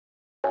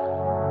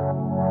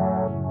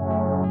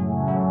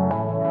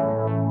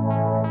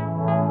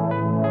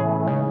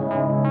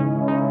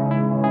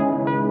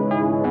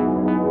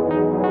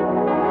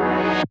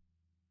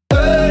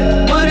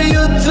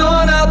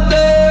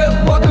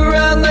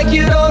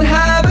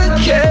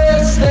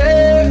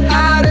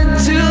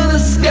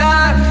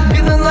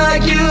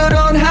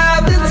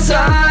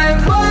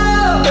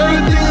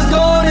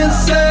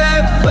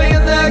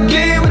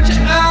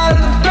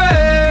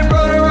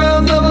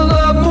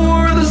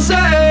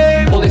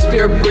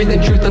Spirit,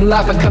 breathing truth and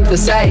life, I come to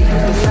say.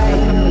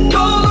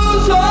 Don't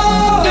lose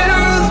hope, there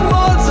is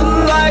more to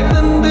life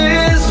than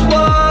this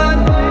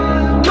one.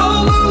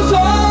 Don't lose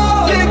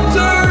hope,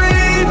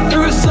 victory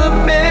through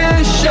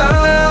submission.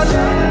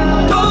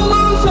 Don't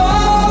lose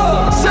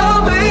hope,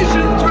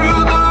 salvation through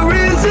the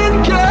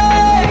risen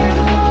King.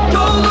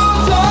 Don't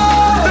lose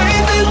hope,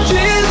 faith in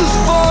Jesus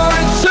for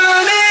eternity.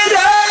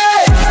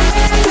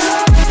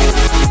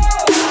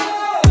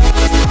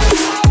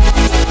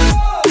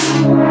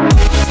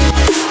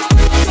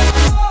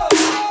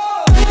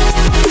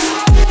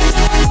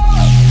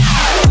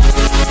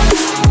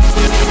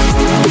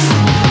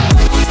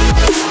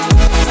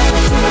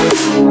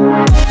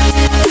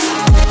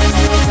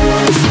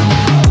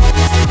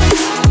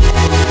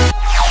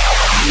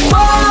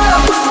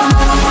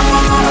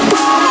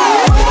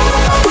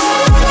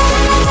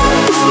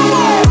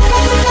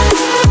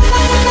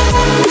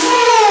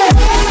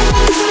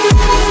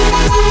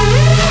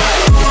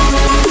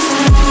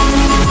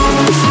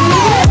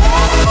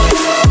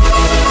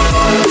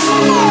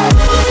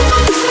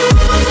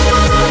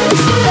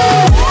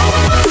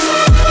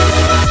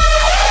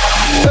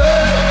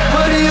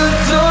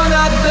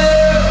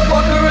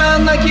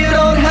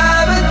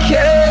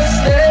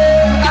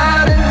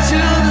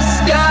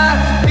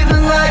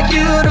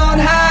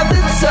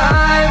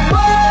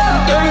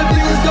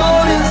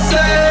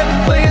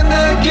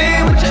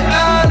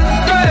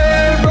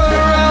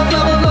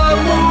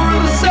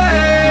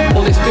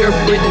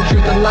 Breathing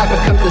truth and life, I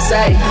come to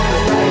say.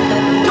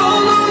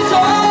 Don't lose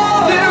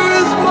hope, there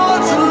is more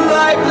to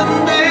life than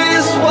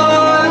this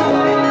one.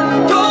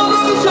 Don't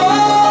lose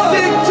hope,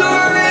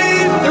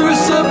 victory through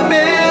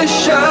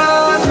submission.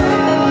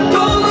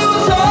 Don't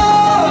lose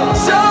hope,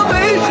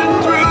 salvation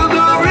through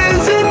the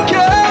risen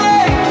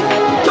King.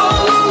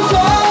 Don't lose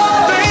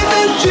hope, faith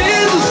in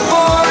Jesus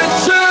for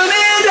eternity.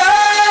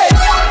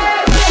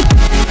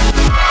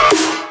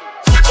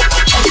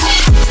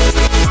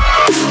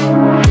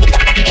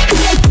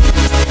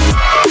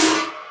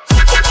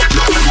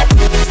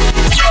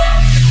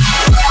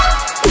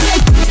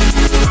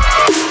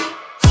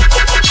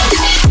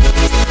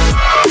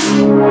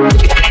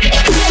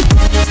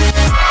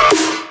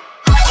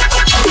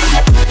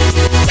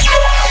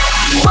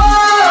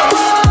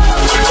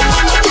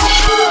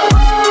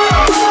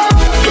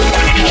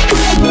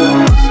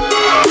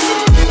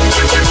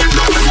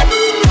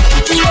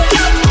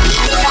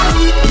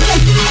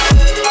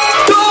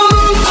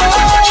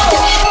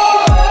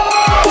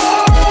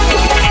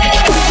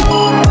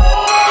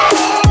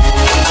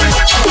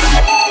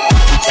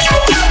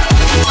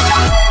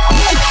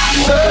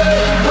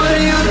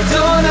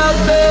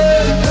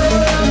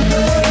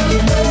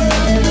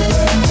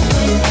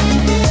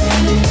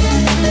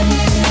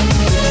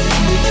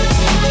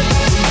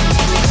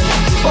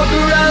 Walk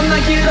around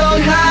like you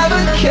don't have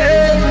a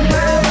care.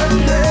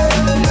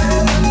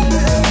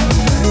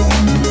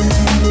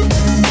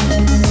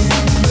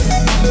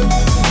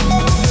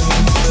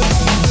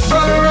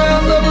 Run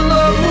around,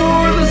 love,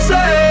 more of the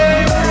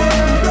same.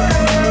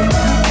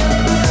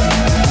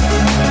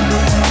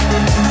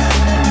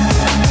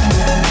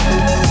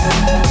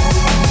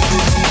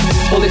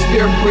 Holy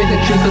Spirit,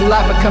 breathing truth and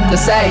life, I come to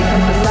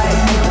say.